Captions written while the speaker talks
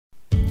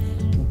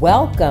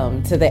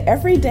Welcome to the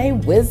Everyday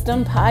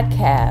Wisdom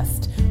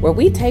Podcast, where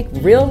we take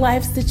real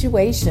life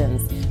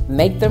situations,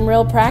 make them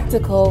real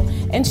practical,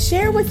 and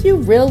share with you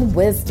real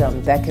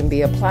wisdom that can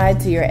be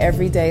applied to your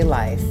everyday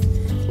life.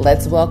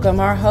 Let's welcome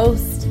our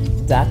host,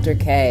 Dr.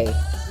 K.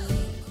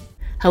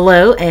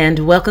 Hello, and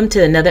welcome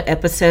to another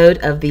episode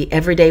of the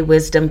Everyday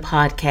Wisdom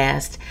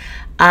Podcast.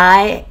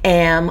 I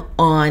am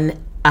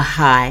on a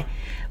high.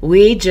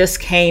 We just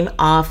came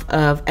off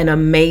of an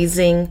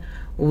amazing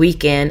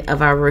weekend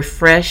of our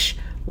Refresh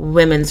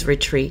Women's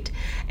Retreat.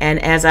 And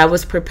as I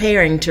was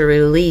preparing to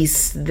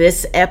release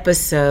this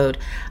episode,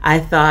 I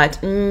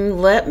thought,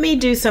 let me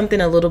do something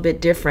a little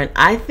bit different.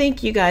 I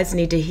think you guys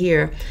need to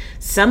hear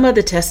some of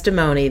the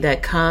testimony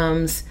that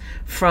comes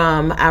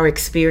from our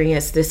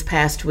experience this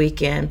past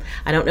weekend.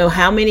 I don't know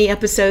how many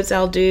episodes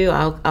I'll do.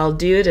 I'll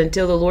do it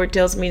until the Lord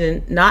tells me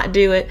to not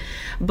do it.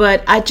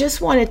 But I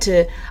just wanted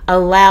to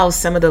allow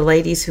some of the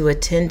ladies who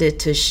attended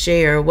to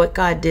share what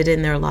God did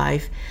in their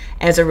life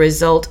as a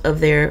result of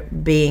their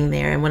being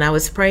there. And when I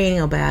was praying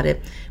about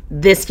it,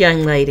 this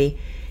young lady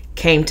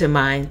came to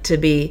mind to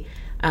be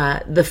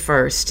the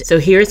first. So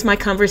here's my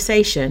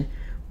conversation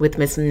with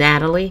Miss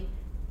Natalie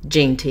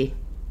Jeanty.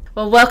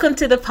 Well, welcome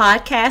to the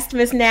podcast,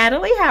 Miss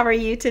Natalie. How are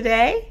you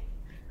today?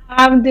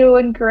 I'm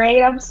doing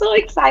great. I'm so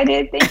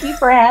excited. Thank you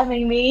for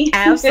having me.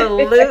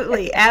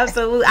 Absolutely.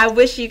 Absolutely. I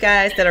wish you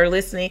guys that are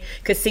listening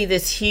could see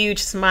this huge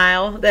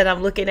smile that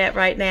I'm looking at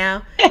right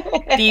now.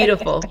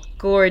 Beautiful,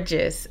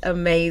 gorgeous,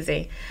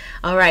 amazing.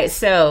 All right.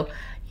 So,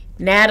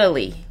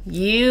 Natalie,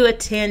 you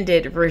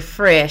attended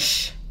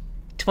Refresh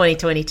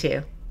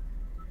 2022.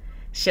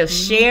 So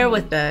share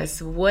with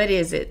us, what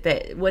is it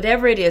that,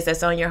 whatever it is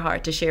that's on your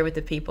heart to share with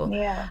the people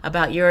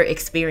about your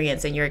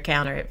experience and your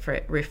encounter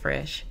at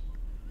Refresh.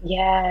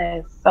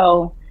 Yes.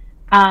 So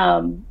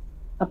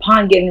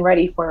upon getting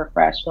ready for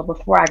Refresh, so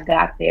before I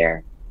got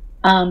there,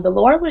 the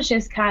Lord was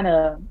just kind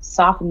of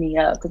softening me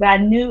up because I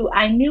knew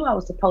I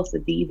was supposed to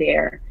be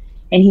there,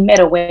 and He made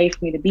a way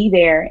for me to be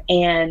there.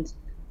 And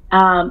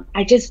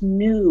I just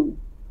knew,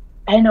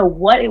 I didn't know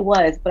what it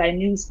was, but I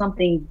knew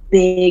something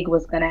big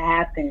was going to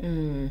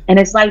happen. And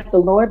it's like the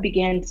Lord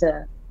began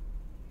to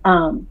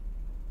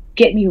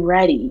get me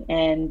ready,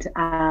 and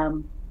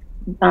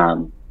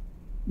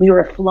we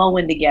were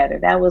flowing together.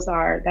 That was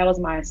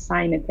my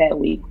assignment that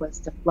week, was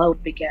to flow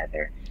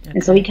together. Okay.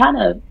 And so He kind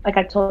of, like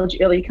I told you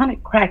earlier, He kind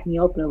of cracked me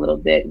open a little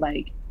bit,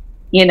 like,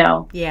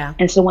 Yeah.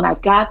 And so when I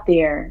got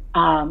there,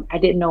 I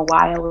didn't know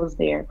why I was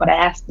there, but I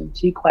asked Him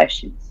 2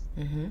 questions.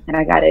 And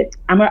I got it.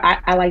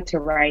 I like to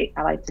write.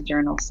 I like to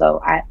journal.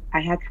 So I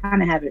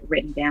kind of have it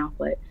written down.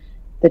 But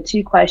the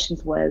 2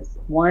 questions was,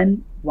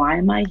 1, why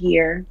am I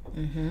here?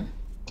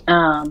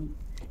 And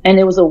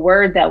it was a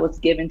word that was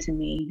given to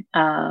me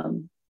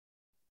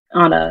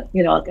on a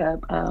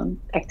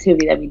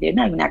activity that we did.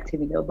 Not even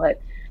activity though, but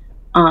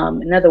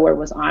another word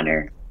was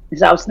honor.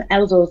 So I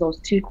was those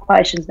 2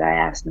 questions that I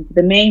asked them.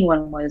 The main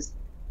one was,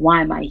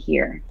 why am I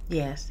here?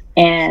 Yes.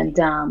 And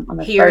on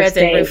the here first as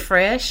day, in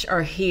Refresh,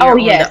 or here on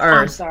the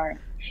earth? I'm sorry.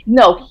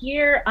 No,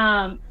 here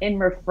in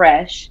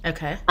Refresh.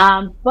 Okay.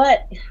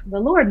 But the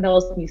Lord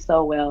knows me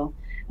so well.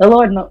 The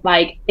Lord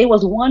it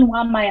was one, why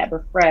am I at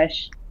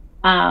Refresh?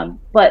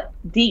 But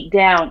deep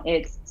down,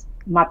 it's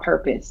my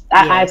purpose.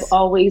 Yes. I've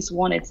always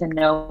wanted to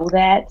know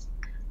that.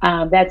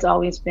 That's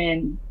always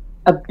been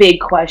a big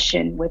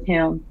question with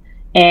Him.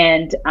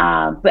 And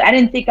but I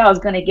didn't think I was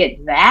going to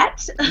get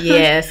that.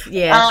 Yes.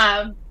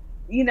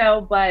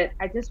 But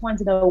I just wanted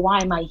to know, why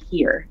am I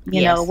here?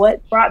 You Yes. know,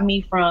 what brought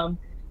me from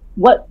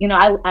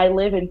I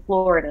live in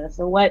Florida.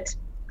 So what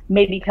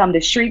made me come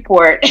to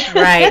Shreveport?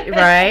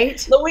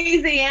 Right.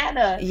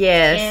 Louisiana.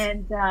 Yes.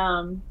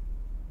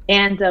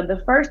 And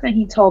the first thing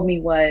He told me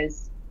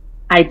was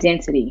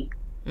identity.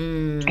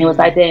 It was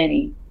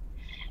identity.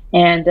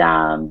 And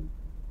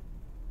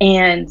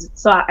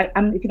so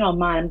I'm, if you don't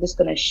mind, I'm just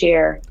going to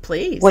share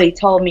Please. What He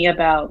told me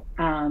about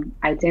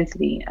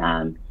identity.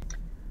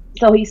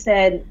 So He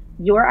said,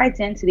 your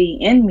identity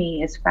in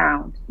me is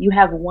found. You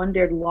have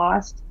wandered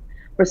lost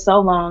for so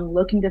long,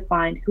 looking to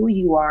find who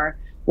you are,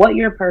 what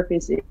your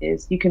purpose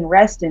is. You can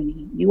rest in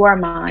me. You are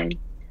mine.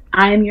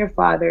 I am your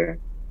father.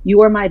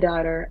 You are my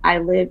daughter. I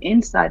live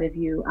inside of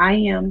you. I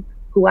am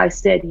who I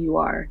said you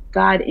are,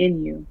 God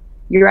in you.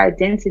 Your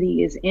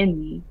identity is in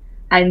me.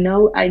 I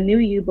knew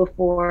you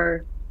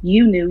before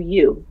you knew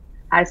you.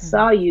 I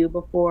saw you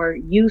before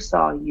you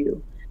saw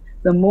you.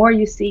 The more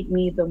you seek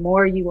me, the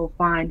more you will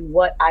find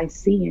what I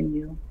see in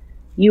you.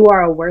 You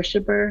are a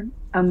worshiper,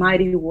 a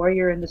mighty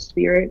warrior in the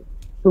spirit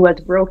who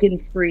has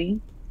broken free.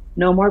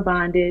 No more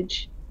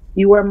bondage.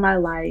 You are my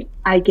light.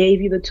 I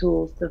gave you the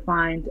tools to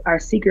find our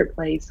secret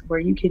place where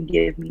you can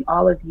give me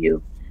all of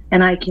you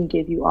and I can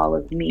give you all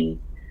of me.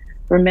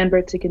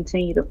 Remember to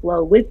continue to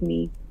flow with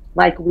me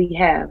like we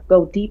have.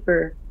 Go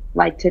deeper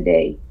like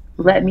today.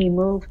 Let me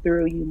move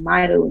through you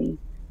mightily.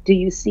 Do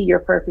you see your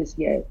purpose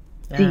yet?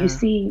 Do you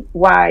see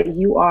why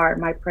you are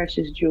my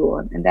precious jewel?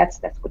 And that's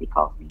what He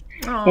calls me.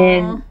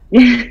 Aww.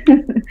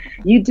 And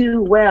you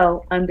do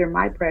well under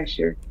my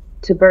pressure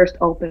to burst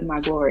open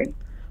my glory.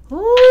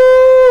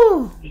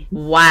 Ooh,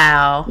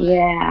 Wow.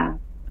 Yeah.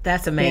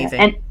 That's Yeah.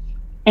 amazing.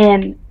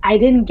 And I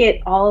didn't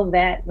get all of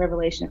that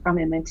revelation from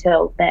him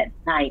until that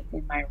night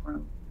in my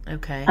room.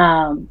 Okay.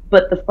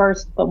 But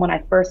when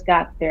I first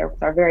got there, it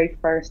was our very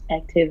first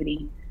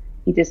activity.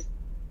 He just,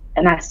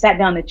 and I sat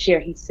down in the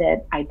chair. He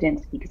said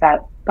identity, because I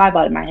thought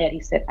about it in my head. He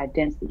said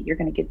identity. You're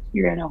gonna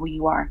know who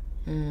you are.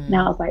 And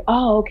I was like,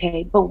 oh,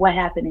 okay. But what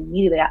happened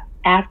immediately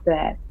after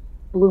that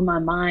blew my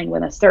mind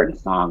when a certain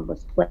song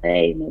was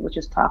played, and it was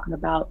just talking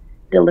about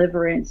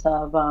deliverance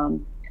of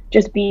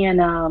just being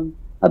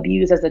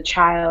abused as a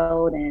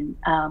child, and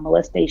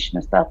molestation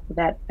and stuff for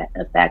that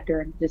factor,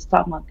 and just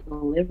talking about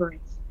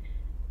deliverance.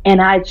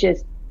 And I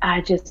just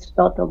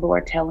felt the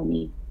Lord telling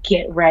me,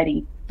 get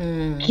ready,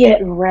 get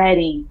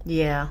ready.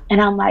 Yeah.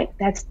 And I'm like,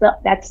 that's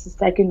the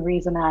second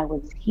reason I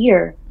was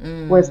here,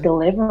 was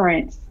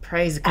deliverance.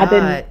 Praise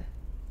God.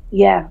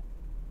 Yeah,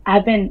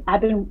 I've been,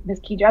 Miss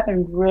Keidra, I've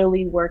been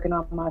really working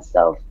on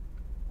myself.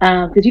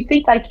 Because you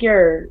think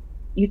you're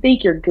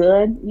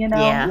good,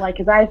 Yeah. like,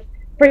 because I've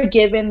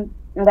forgiven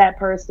that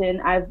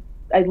person. I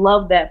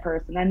love that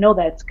person. I know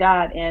that's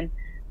God. And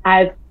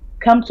I've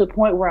come to a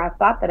point where I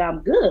thought that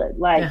I'm good.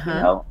 Like,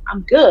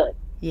 I'm good.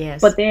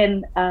 Yes. But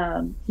then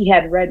he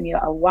had read me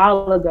a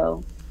while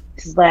ago,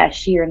 this is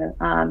last year,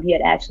 and he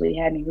had actually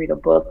had me read a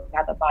book,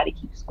 How the Body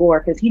Keeps Score,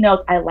 because he knows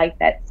I like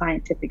that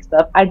scientific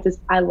stuff.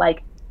 I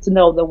like to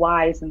know the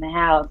whys and the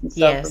hows. And so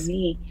Yes. for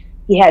me,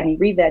 he had me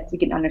read that to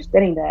get an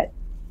understanding that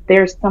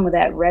there's some of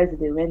that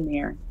residue in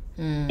there.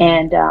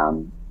 And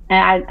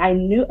I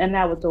knew, and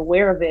I was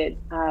aware of it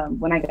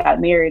when I got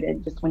married.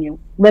 And just when you're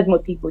living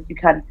with people, you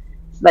kind of,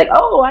 it's like,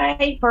 oh, I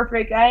ain't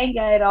perfect. I ain't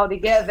got it all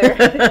together.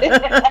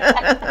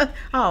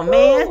 Oh,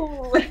 man.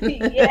 Ooh,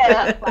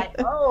 yeah. It's like,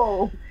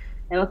 oh.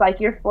 And it's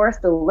like you're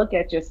forced to look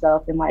at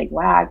yourself and like,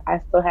 wow, I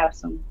still have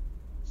some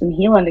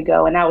healing to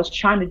go. And I was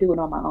trying to do it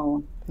on my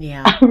own.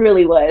 Yeah. I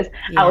really was.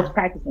 Yeah. I was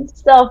practicing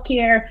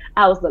self-care.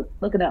 I was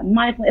looking up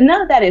mindfulness. And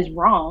none of that is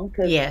wrong,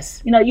 because,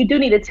 Yes. you do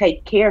need to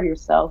take care of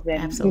yourself,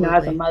 and, Absolutely.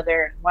 as a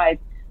mother and wife.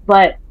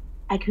 But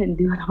I couldn't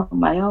do it on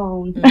my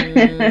own.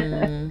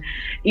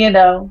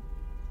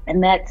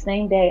 And that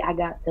same day I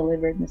got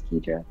delivered, Miss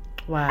Keidra.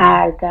 Wow.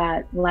 I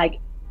got like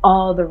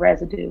all the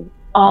residue.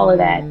 All of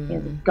that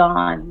is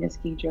gone, Miss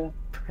Keidra.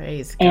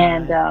 Praise God.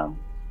 And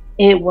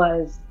it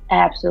was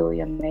absolutely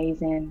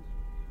amazing.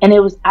 And it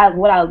was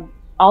what I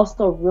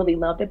also really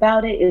loved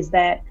about it is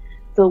that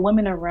the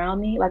women around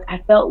me, like, I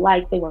felt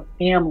like they were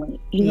family.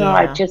 Even though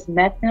I just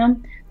met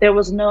them, there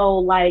was no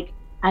like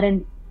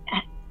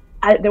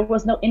there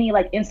was no any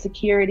like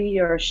insecurity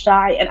or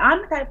shy. And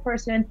I'm the type of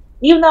person,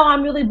 even though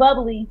I'm really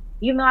bubbly,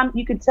 even though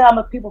you can tell I'm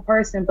a people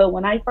person, but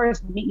when I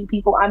first meet new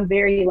people, I'm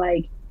very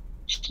like,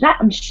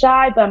 I'm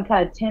shy, but I'm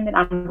kind of timid.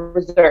 I'm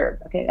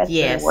reserved. Okay, that's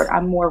the word.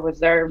 I'm more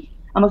reserved.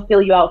 I'm gonna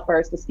feel you out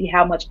first to see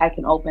how much I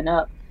can open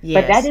up.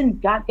 But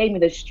God gave me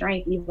the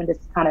strength even to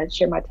kind of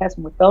share my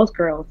testimony with those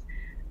girls.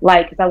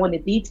 Like, because I went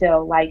into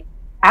detail, like,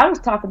 I was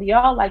talking to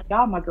y'all like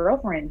y'all my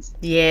girlfriends.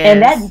 Yes.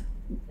 And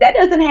that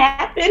doesn't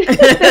happen.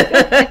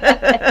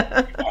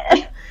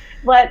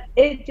 But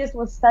it just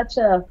was such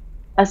a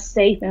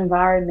safe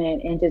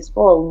environment, and just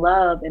full of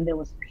love, and there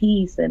was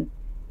peace. And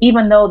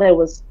even though there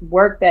was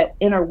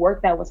inner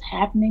work that was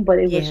happening, but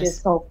it was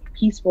just so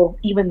peaceful,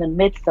 even in the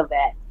midst of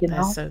that,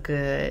 That's so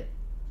good.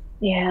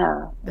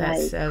 Yeah.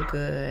 That's so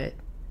good.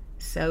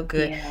 So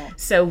good. Yeah.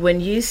 So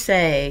when you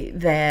say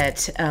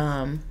that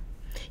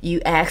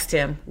you asked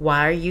him,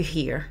 why are you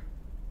here?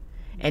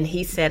 And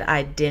he said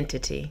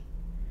identity.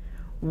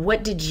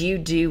 What did you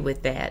do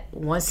with that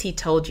once he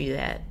told you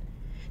that?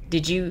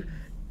 Did you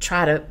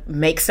try to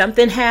make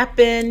something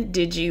happen?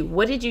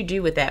 What did you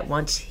do with that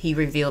once he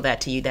revealed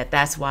that to you,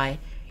 that's why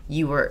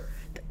he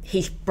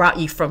brought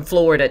you from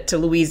Florida to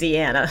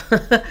Louisiana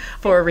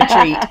for a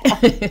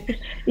retreat?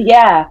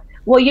 Yeah.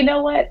 Well, you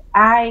know what?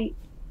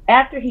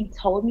 After he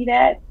told me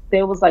that,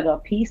 there was like a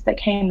peace that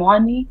came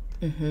on me.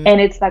 And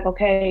it's like,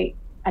 okay,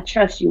 I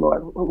trust you,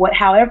 Lord.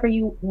 However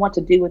you want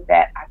to do with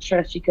that, I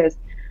trust you, because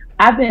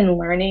I've been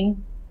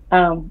learning,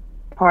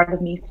 part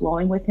of me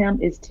flowing with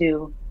him is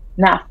to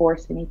not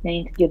force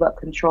anything, to give up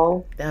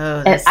control.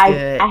 Oh, that's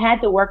good. I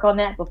had to work on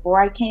that before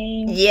I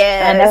came.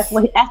 Yes.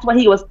 And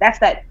that's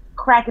that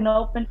cracking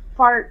open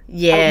part.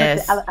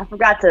 Yes. I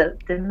forgot to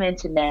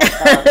mention that.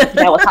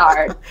 That was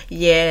hard.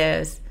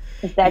 Yes.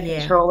 It's that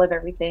control of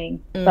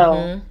everything.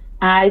 So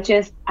I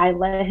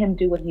let him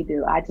do what he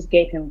do. I just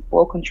gave him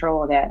full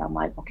control of that. I'm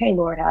like, okay,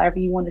 Lord, however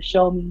you want to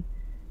show me,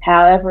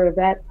 however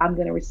that, I'm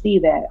going to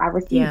receive that. I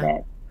receive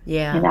that.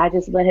 Yeah. And I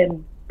just let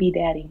him be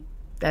daddy.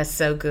 That's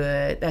so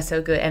good. That's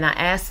so good. And I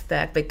ask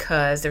that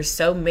because there's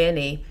so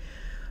many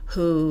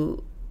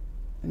who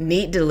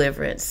need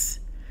deliverance,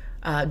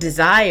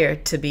 desire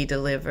to be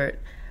delivered,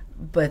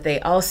 but they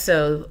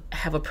also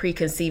have a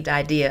preconceived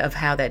idea of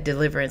how that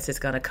deliverance is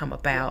going to come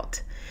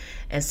about.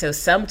 And so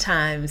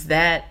sometimes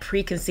that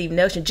preconceived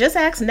notion, just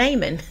ask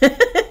Naaman.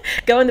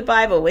 Go in the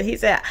Bible. When he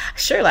said,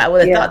 surely I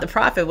would have Yeah. thought the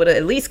prophet would have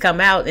at least come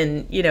out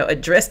and,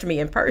 addressed me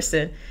in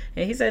person.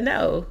 And he said,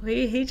 no,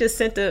 he just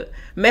sent the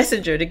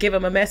messenger to give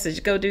him a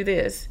message, go do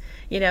this,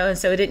 and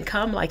so it didn't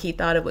come like he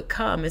thought it would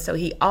come. And so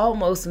he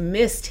almost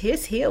missed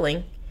his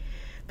healing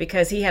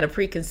because he had a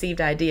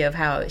preconceived idea of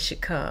how it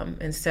should come.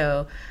 And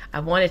so I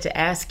wanted to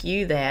ask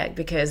you that,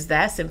 because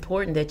that's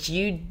important, that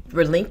you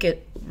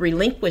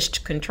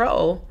relinquished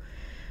control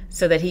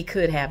so that he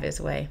could have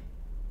his way.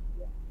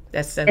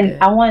 That's so And good.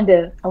 I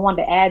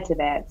wanted to add to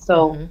that.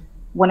 So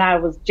when I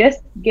was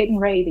just getting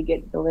ready to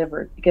get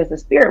delivered, because the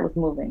Spirit was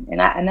moving,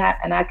 and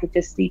I could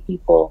just see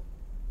people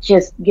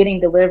just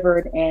getting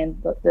delivered,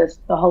 and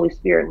the Holy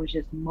Spirit was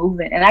just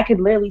moving, and I could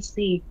literally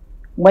see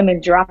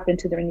women drop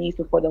into their knees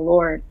before the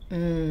Lord,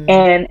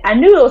 and I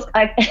knew it was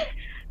like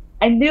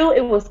I knew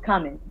it was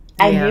coming.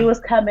 I knew it was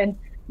coming,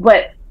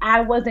 but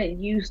I wasn't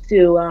used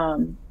to.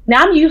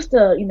 Now I'm used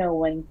to,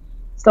 when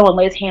someone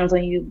lays hands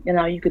on you,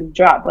 you can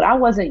drop, but I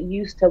wasn't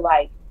used to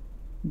like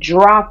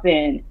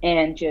dropping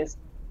and just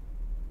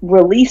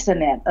releasing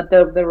that.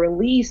 The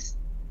release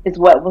is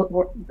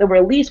the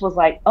release was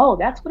like, oh,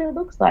 that's what it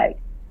looks like.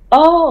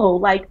 Oh,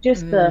 like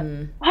just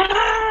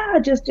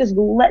just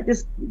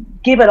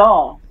give it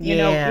all,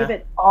 give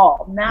it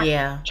all,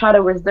 not try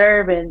to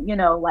reserve and,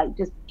 like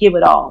just give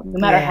it all, no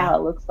matter how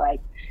it looks like.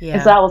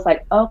 And so I was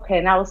like, okay,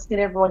 and I was seeing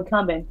everyone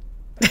coming.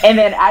 And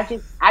then I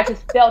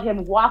just felt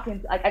him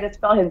walking, like I just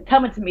felt him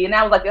coming to me, and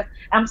I was like,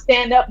 I'm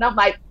standing up, and I'm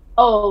like,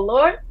 oh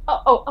Lord,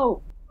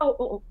 oh,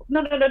 no,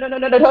 I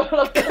was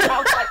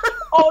like,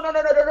 oh no,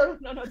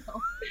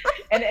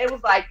 and it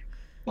was like,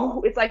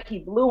 it's like he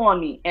blew on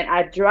me, and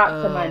I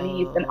dropped to my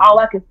knees, and all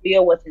I could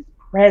feel was his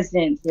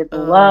presence, his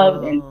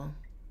love, and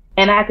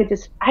I can't,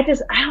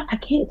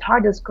 it's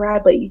hard to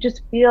describe, but you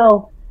just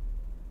feel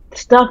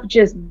stuff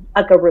just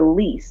like a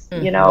release,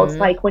 it's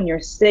like when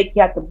you're sick,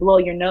 you have to blow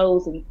your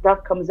nose and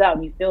stuff comes out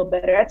and you feel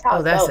better. That's how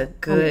it that's felt a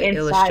good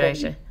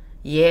illustration.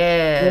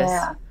 Yes.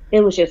 Yeah,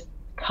 it was just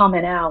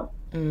coming out,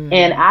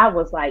 and I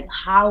was like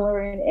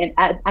hollering,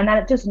 and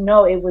I just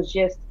know it was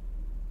just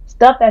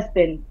stuff that's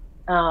been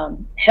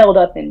held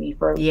up in me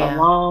for a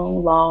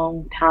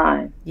long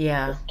time.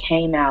 Just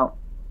came out.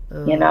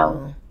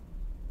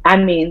 I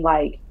mean,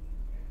 like,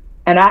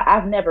 and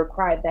I've never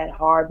cried that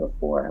hard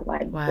before,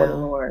 like, for the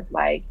Lord.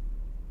 Like,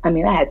 I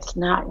mean, I had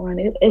snot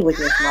running. It was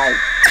just like,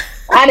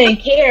 I didn't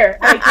care.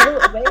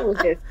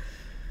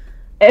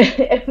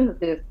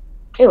 It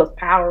was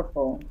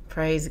powerful.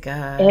 Praise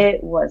God.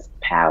 It was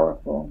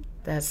powerful.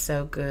 That's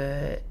so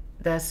good.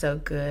 That's so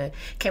good.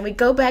 Can we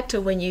go back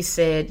to when you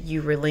said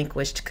you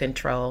relinquished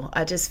control?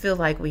 I just feel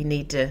like we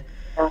need to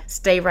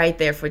stay right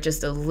there for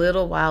just a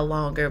little while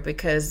longer,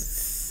 because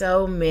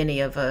so many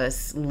of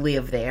us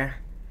live there.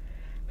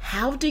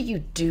 How do you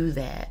do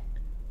that?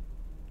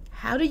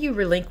 How do you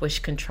relinquish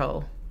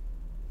control?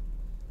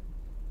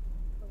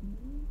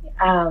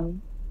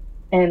 And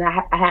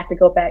I have to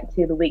go back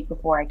to the week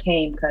before I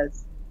came,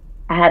 because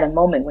I had a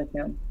moment with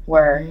him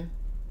where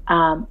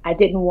I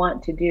didn't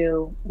want to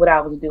do what I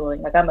was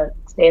doing. Like, I'm a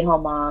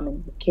stay-at-home mom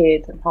and with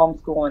kids and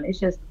homeschooling. It's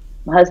just,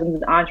 my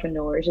husband's an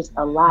entrepreneur. It's just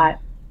a lot.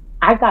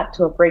 I got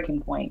to a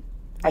breaking point.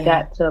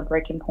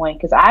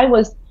 Because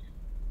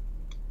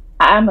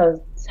I'm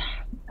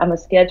a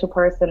schedule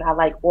person. I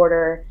like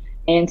order.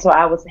 And so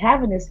I was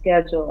having this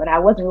schedule, and I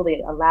wasn't really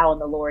allowing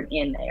the Lord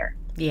in there.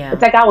 Yeah.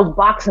 It's like I was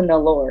boxing the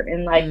Lord.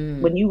 And like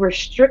when you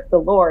restrict the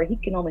Lord, he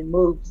can only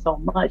move so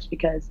much,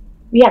 because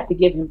we have to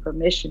give him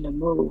permission to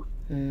move.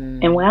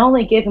 And when I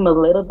only give him a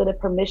little bit of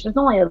permission, it's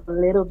only a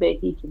little bit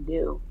he can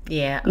do.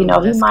 Yeah. He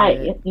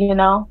might,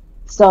 good.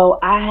 So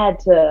I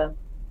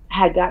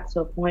had got to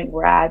a point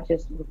where I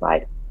just was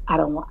like, I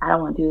don't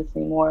want to do this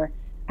anymore.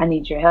 I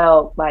need your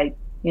help. Like,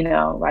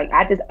 like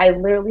I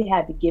literally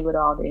had to give it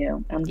all to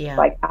him. I'm just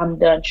like, I'm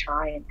done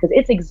trying, because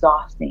it's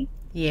exhausting.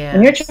 Yeah.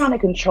 When you're trying to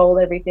control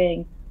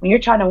everything, when you're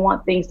trying to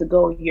want things to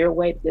go your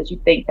way because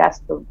you think that's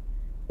the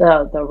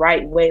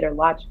right way, the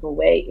logical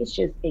way, it's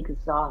just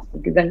exhausting.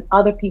 Because then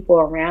other people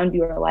around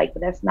you are like,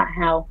 but that's not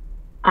how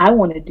I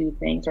want to do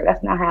things, or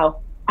that's not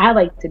how I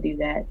like to do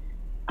that.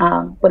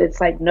 But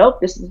it's like, nope,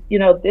 this is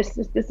it. This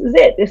is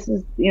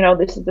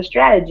this is the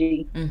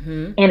strategy.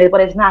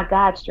 But it's not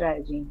God's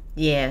strategy.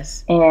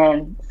 Yes.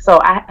 And so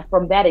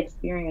from that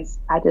experience,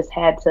 I just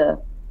had to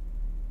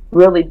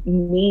really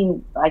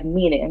mean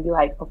it and be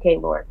like, okay,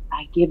 Lord,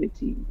 I give it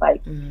to you.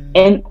 Like,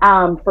 and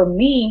for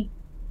me,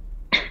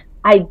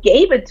 I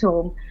gave it to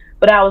him,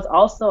 but I was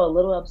also a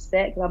little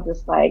upset, because I'm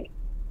just like,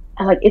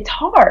 it's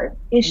hard.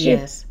 It's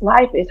just,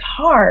 life is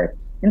hard.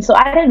 And so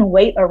I didn't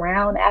wait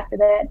around after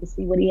that to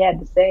see what he had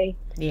to say.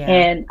 Yeah.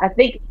 And I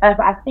think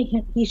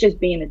he's just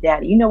being a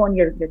daddy. When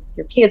your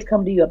kids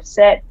come to you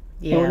upset,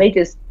 and when they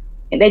just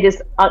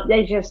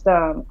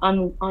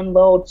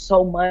unload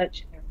so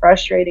much and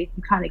frustrated,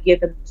 you kind of give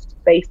them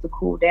space to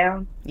cool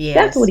down. Yes.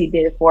 That's what he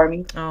did for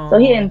me. Oh. So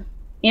he didn't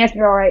answer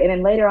me all right. And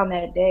then later on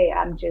that day,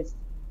 I'm just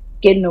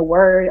getting a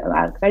word.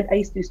 I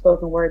used to do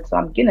spoken word, so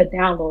I'm getting a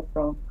download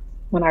from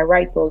when I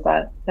write those.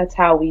 That's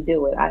how we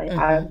do it.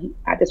 I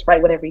just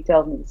write whatever he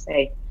tells me to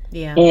say.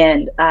 Yeah.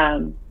 And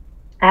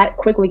I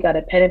quickly got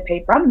a pen and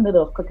paper. I'm in the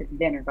middle of cooking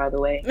dinner, by the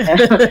way.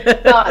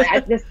 So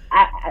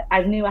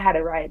I knew I had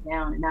to write it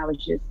down, and I was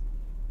just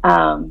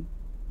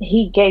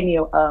he gave me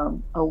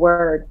a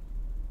word,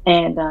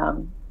 and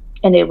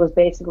it was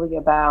basically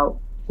about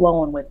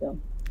flowing with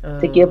him,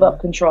 to give Oh, up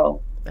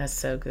control, that's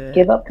so good.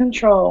 give up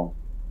control,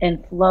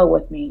 and flow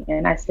with me.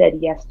 And I said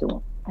yes to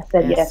him. I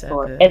said That's yes, so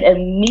Lord, and good.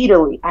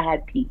 immediately I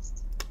had peace.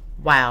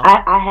 Wow.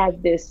 I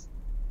had this.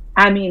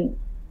 I mean,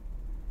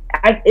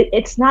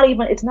 it's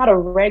not a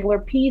regular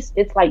piece.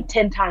 It's like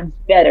 10 times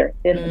better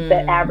than the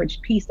Mm, average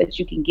piece that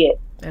you can get.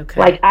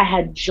 Like, okay. I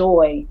had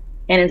joy,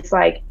 and it's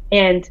like,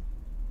 and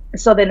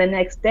so then the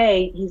next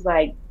day he's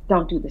like,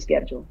 don't do the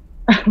schedule.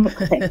 I'm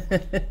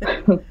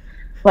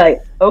like,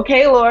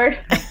 okay, Lord.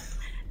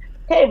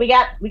 Okay, we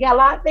got a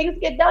lot of things to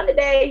get done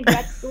today. We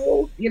got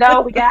school, we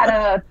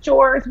got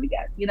chores, we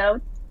got,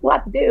 a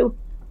lot to do.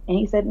 And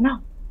he said no.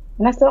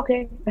 And I said,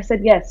 okay. I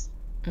said yes.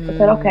 I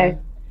said, okay. Mm,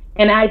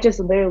 And I just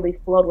literally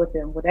flowed with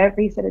him, whatever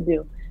he said to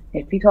do.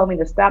 If he told me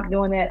to stop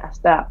doing that, I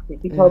stopped.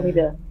 If he told me to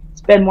mm,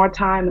 spend more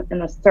time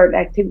in a certain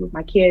activity with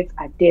my kids,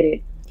 I did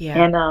it.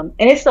 yeah. And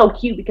it's so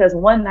cute because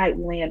one night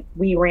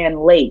we ran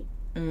late,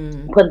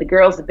 Mm, putting the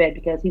girls to bed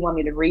because he wanted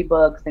me to read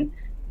books, and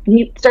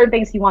certain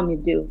things he wanted me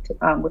to do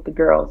with the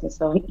girls. And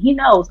so he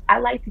knows I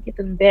like to get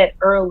them in bed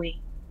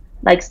early,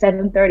 like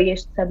 7:30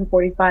 ish,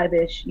 7:45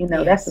 ish.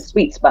 That's the yes.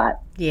 sweet spot.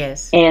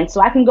 Yes. And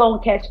so I can go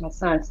and catch my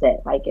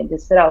sunset, like, and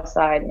just sit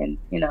outside and.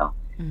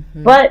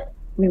 Mm-hmm. But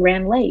we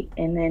ran late,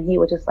 and then he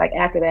was just like,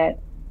 after that,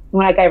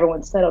 when I got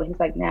everyone settled, he's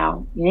like,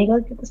 now you ain't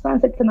gonna get the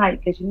sunset tonight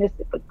because you missed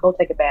it, but go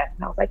take a bath.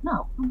 And I was like,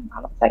 no, I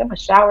was like, I'm gonna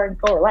shower and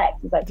go relax.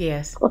 He's like,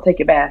 Yes. go take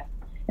a bath.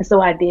 And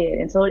so I did.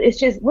 And so it's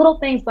just little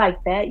things like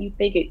that. You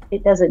think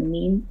it doesn't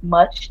mean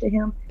much to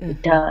him. It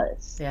Mm-hmm.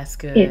 does. That's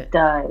good. It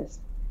does.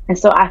 And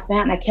so I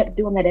kept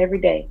doing that every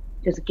day,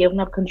 just giving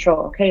up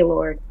control. Okay,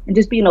 Lord, and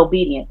just being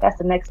obedient. That's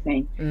the next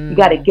thing. You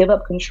got to Mm, give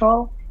up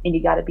control, and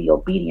you got to be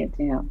obedient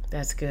to him,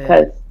 that's good.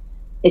 because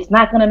it's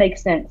not going to make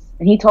sense.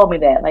 And he told me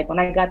that. Like, when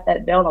I got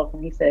that download from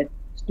him, he said,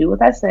 just do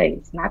what I say.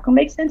 It's not going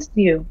to make sense to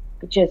you,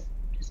 but just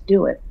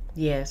do it.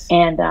 Yes.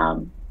 And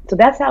so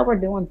that's how we're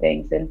doing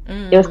things. And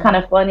it was kind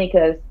Mm, of funny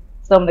because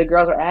some of the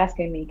girls were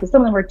asking me, because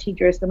some of them were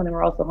teachers, some of them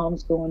were also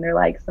homeschooling. They're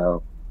like,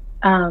 so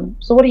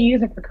what are you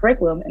using for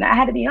curriculum? And I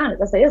had to be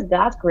honest. I said, it's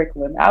God's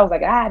curriculum. I was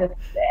like, I had to,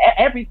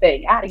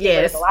 everything. I had to get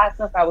rid of a yes. lot of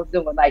stuff I was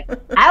doing. Like,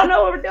 I don't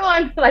know what we're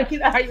doing. Like,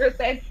 how you were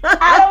saying,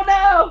 I don't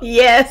know,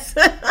 yes.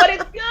 but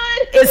it's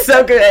good. It's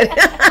so good.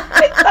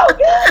 It's so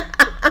good.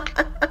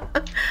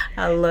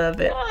 I love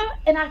it.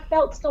 And I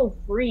felt so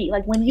free.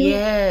 Like, when you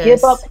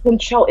give up Yes.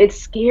 control,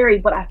 it's scary,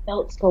 but I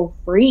felt so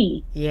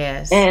free.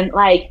 Yes. And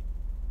like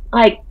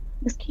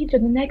Miss Keisha, the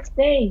next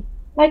day,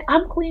 like,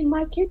 I'm cleaning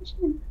my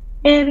kitchen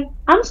and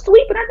I'm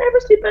sweeping. I never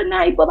sweep at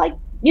night, but like,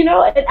 and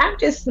I'm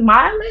just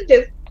smiling,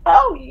 just,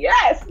 oh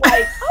yes,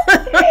 like,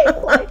 okay,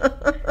 like,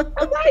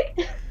 I'm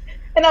like,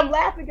 and I'm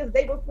laughing because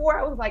the day before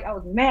I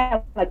was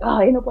mad, like,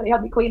 oh, ain't nobody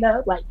help me clean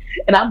up, like,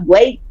 and I'm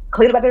late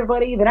cleaning up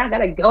everybody, then I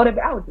gotta go to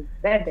bed.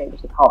 That day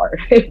was just hard.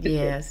 It was just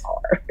yes.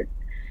 hard,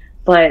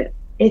 but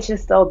it's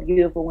just so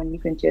beautiful when you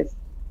can just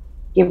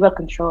give up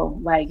control.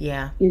 Like,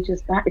 Yeah.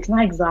 it's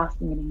not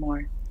exhausting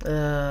anymore.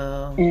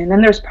 Oh. And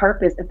then there's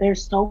purpose.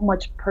 There's so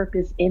much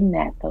purpose in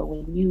that, though,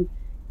 when you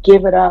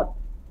give it up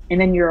and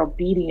then you're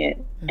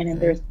obedient, and then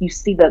Mm-hmm. you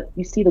see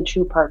the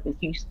true purpose.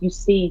 You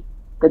see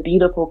the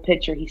beautiful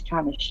picture he's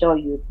trying to show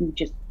you if you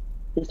just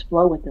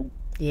flow with him.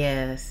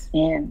 Yes.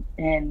 And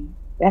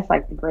that's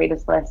like the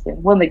greatest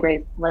lesson. One of the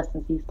greatest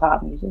lessons he's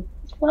taught me is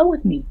just flow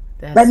with me.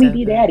 Let That's me so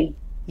be good. daddy.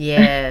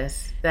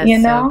 Yes, You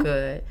that's so know?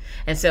 good.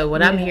 And so,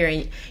 what I'm Yeah.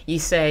 hearing you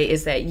say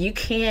is that you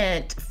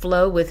can't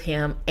flow with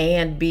him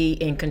and be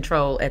in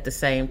control at the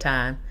same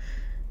time.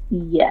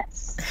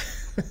 Yes.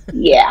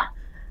 Yeah.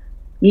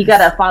 You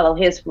gotta follow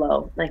his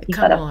flow. Like, you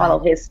Come gotta follow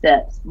on. his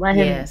steps. Let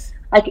him, Yes.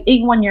 like,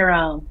 even when you're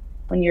a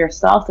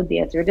salsa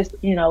dancer, just,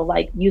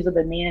 like, usually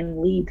the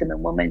man leads and the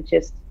woman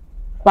just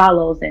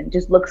follows and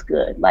just looks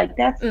good. Like,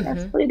 that's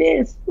Mm-hmm. what it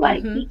is.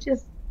 Like, Mm-hmm. you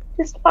just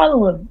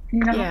follow him.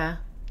 Yeah.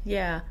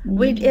 Yeah.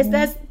 It's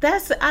Hmm.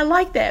 that's I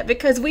like that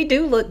because we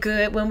do look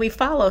good when we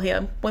follow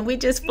him. When we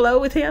just flow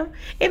with him,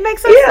 it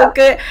makes us Yeah. look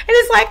good. And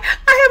it's like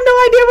I have no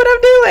idea what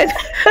I'm doing.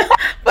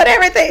 But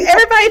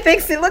everybody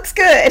thinks it looks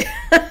good.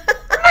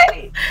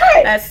 Right,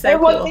 right. That's so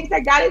Everyone cool. thinks I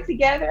got it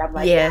together. I'm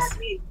like, yeah, Yes.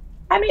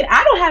 I mean,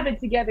 I don't have it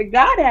together.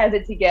 God has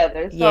it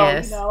together. So,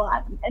 Yes.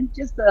 I'm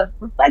just a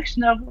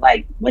reflection of,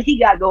 like, what he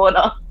got going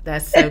on.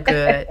 That's so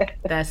good.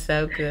 That's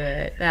so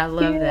good. I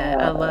love that.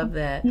 I Yeah. love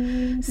that.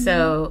 Mhm.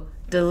 So,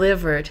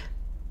 delivered.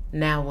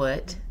 Now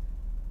what?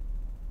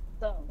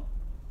 So,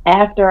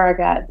 after I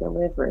got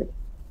delivered,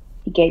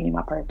 he gave me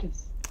my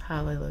purpose.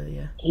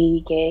 Hallelujah.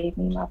 He gave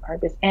me my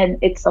purpose. And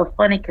it's so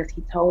funny because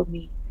he told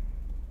me,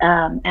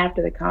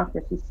 after the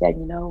conference, he said,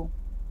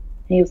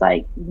 he was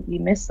like, you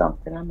missed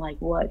something. I'm like,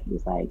 what? He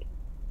was like,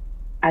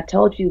 I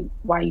told you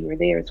why you were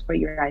there. It's for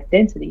your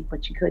identity,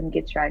 but you couldn't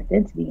get your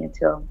identity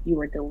until you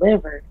were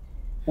delivered.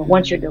 And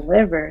once you're Mm,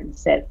 delivered and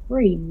set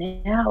free,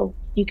 now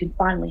you can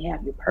finally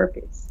have your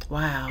purpose.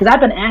 Wow. Because I've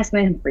been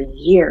asking him for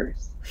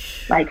years,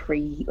 like for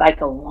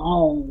like a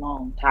long,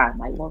 long time.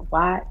 Like, well,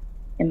 why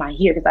am I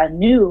here? Because I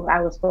knew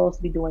I was supposed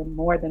to be doing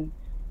more than,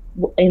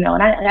 and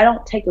I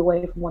don't take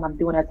away from what I'm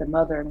doing as a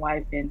mother and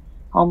wife and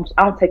homes.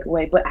 I don't take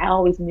away, but I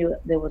always knew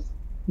there was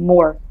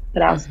more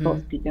that I was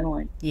supposed to be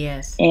doing.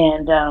 Yes.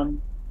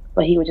 And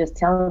but he was just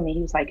telling me,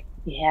 he was like,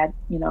 you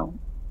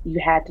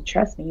had to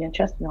trust me. You didn't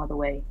trust me all the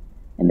way.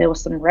 And there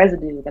was some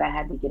residue that I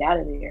had to get out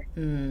of there.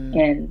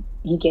 And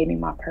he gave me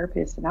my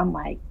purpose. And I'm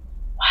like,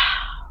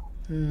 wow.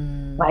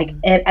 Like,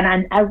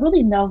 and I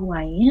really know who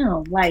I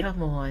am. Like,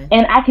 come on.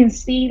 And I can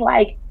see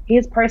like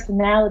his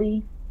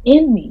personality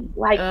in me.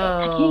 Like,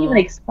 I can't even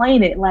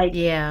explain it. Like,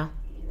 yeah.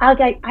 I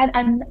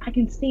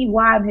can see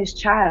why I'm his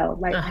child.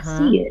 Like, I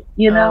see it,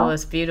 you know? Oh,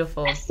 it's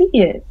beautiful. I see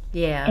it.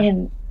 Yeah.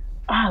 And,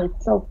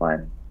 it's so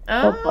fun.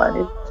 So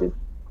fun. It's just,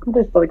 I'm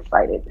just so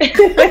excited.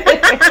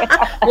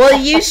 Well,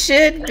 you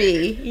should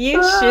be.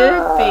 You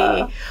should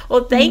be.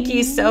 Well, thank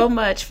you so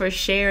much for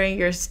sharing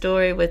your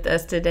story with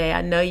us today.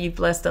 I know you've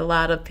blessed a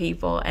lot of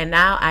people, and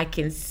now I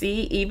can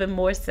see even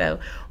more so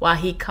why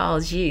he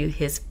calls you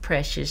his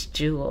precious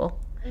jewel.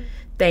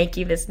 Thank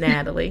you, Miss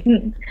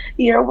Natalie.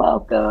 You're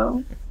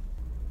welcome.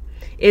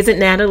 Isn't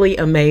Natalie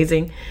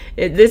amazing?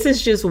 This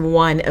is just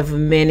one of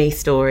many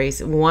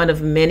stories, one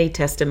of many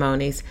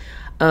testimonies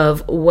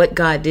of what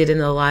God did in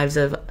the lives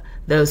of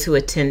those who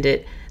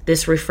attended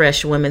this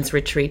Refresh Women's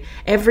Retreat.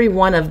 Every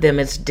one of them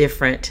is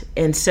different.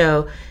 And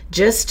so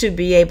just to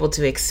be able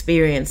to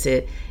experience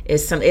it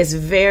is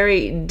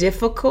very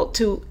difficult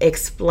to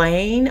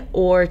explain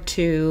or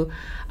to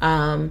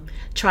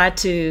try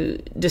to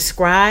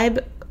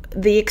describe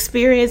the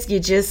experience.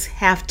 You just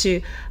have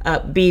to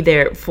be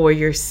there for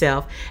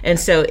yourself. And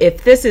so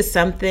if this is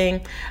something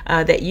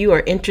that you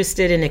are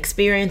interested in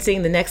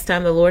experiencing the next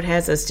time the Lord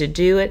has us to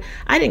do it,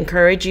 I'd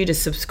encourage you to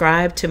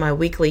subscribe to my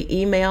weekly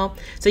email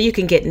so you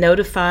can get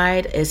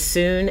notified as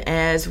soon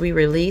as we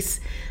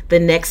release the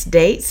next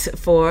dates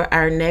for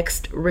our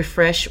next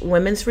Refresh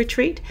Women's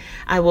Retreat.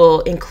 I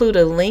will include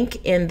a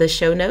link in the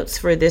show notes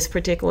for this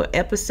particular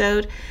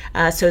episode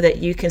so that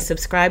you can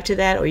subscribe to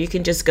that, or you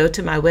can just go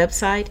to my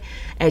website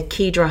at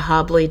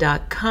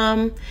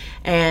KedraHobley.com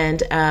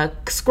and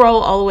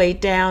scroll all the way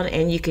down,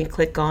 and you can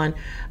click on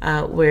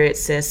where it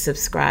says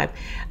subscribe.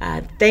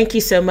 Thank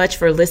you so much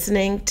for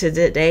listening to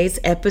today's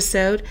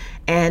episode,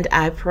 and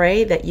I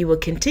pray that you will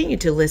continue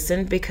to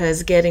listen,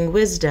 because getting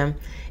wisdom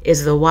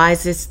is the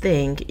wisest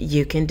thing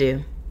you can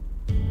do.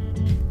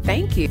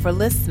 Thank you for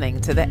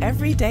listening to the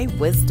Everyday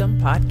Wisdom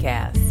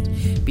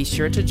Podcast. Be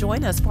sure to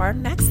join us for our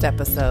next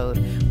episode,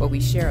 where we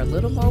share a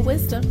little more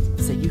wisdom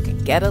so you can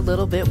get a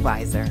little bit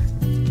wiser.